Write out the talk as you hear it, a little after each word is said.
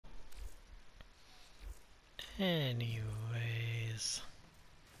Anyways.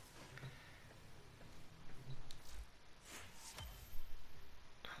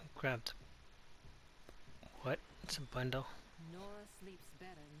 Grabbed. What? It's a bundle. Nora sleeps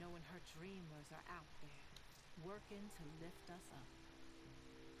better knowing her dreamers are out there, working to lift us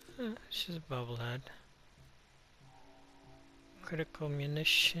up. She's a bubblehead. Critical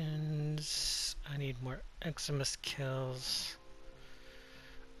munitions. I need more Eximus kills.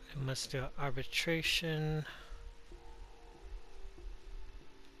 I must do arbitration.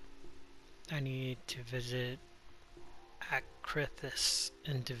 I need to visit Acrithis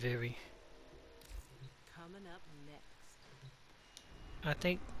and Deviri. Coming up next. I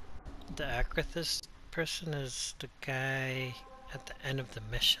think the Acrithis person is the guy at the end of the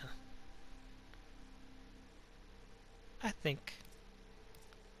mission. I think.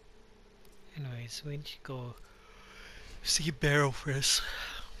 Anyways, we need to go see Barrow first.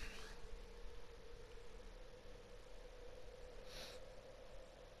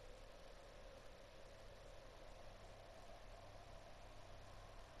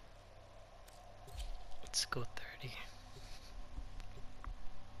 Let's go 30.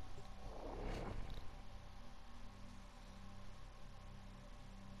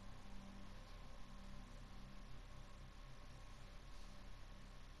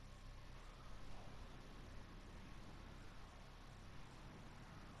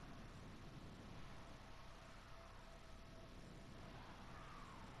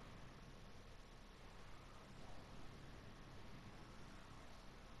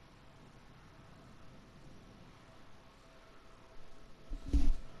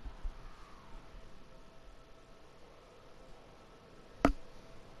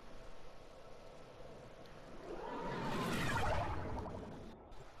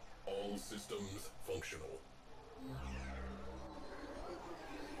 All systems functional.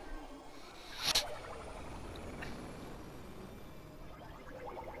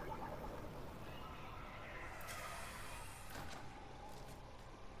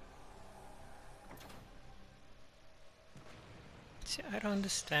 See, I don't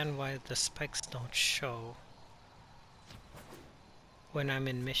understand why the spikes don't show when I'm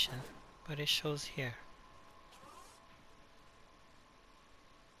in mission, but it shows here.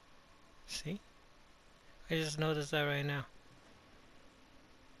 See? I just noticed that right now.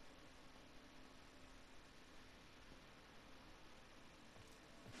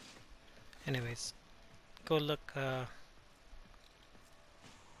 Anyways, go look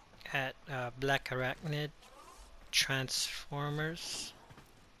at Black Arachnid Transformers.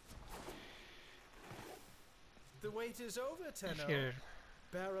 The wait is over, If Tenno. you're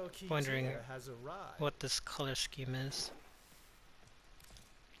Barrel Key wondering Tier has arrived. what this color scheme is.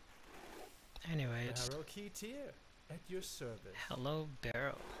 Anyways, Barrel Key Tier at your service. hello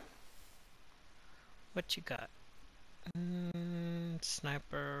Barrow. What you got?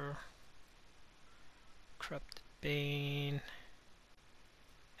 Sniper, Corrupted Bane,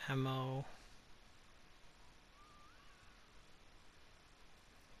 ammo.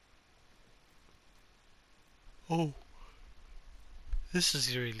 Oh, this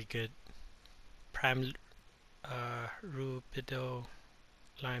is really good. Prime Rubido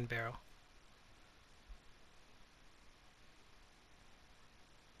line barrel.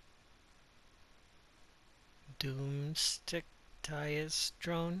 Doomstick Dias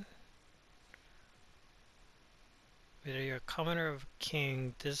drone. Whether you're a commoner or a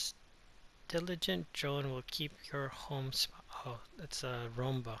king, this diligent drone will keep your home spot. Oh, it's a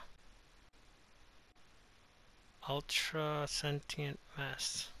Romba. Ultra sentient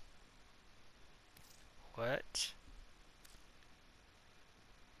mass. What?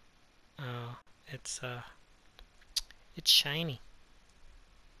 Oh, it's shiny.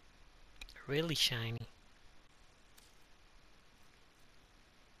 Really shiny.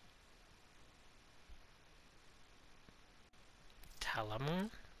 Talamon?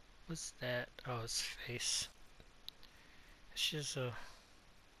 What's that? Oh, his face. It's just a...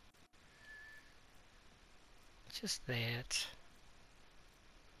 just that.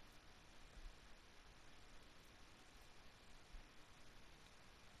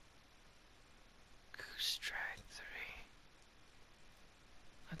 Strike 3.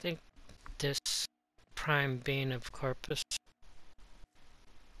 I think this Prime Bane of Corpus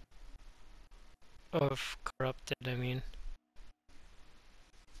of Corrupted, I mean,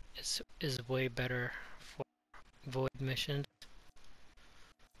 is way better for void missions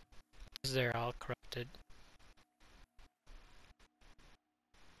because they're all corrupted.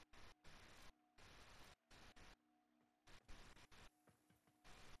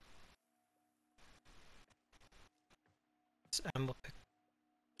 This ammo pick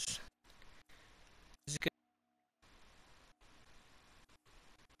is good.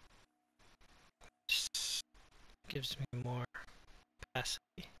 gives me more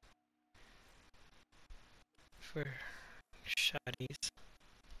capacity for shotties.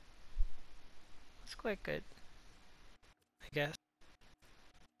 It's quite good, I guess.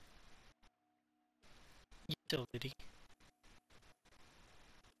 Utility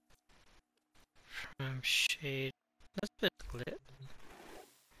from shade. That's a bit lit.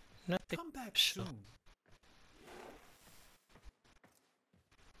 Nothing Come back special. soon.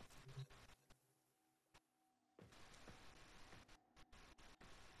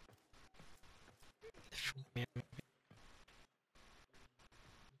 Yeah.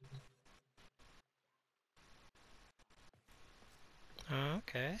 Oh,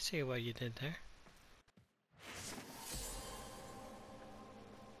 okay, I see what you did there.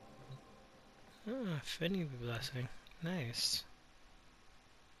 Ah, Affinity Blessing. Nice.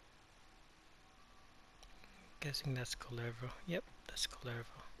 Guessing that's Colervo. Yep, that's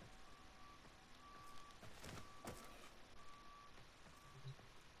Colervo.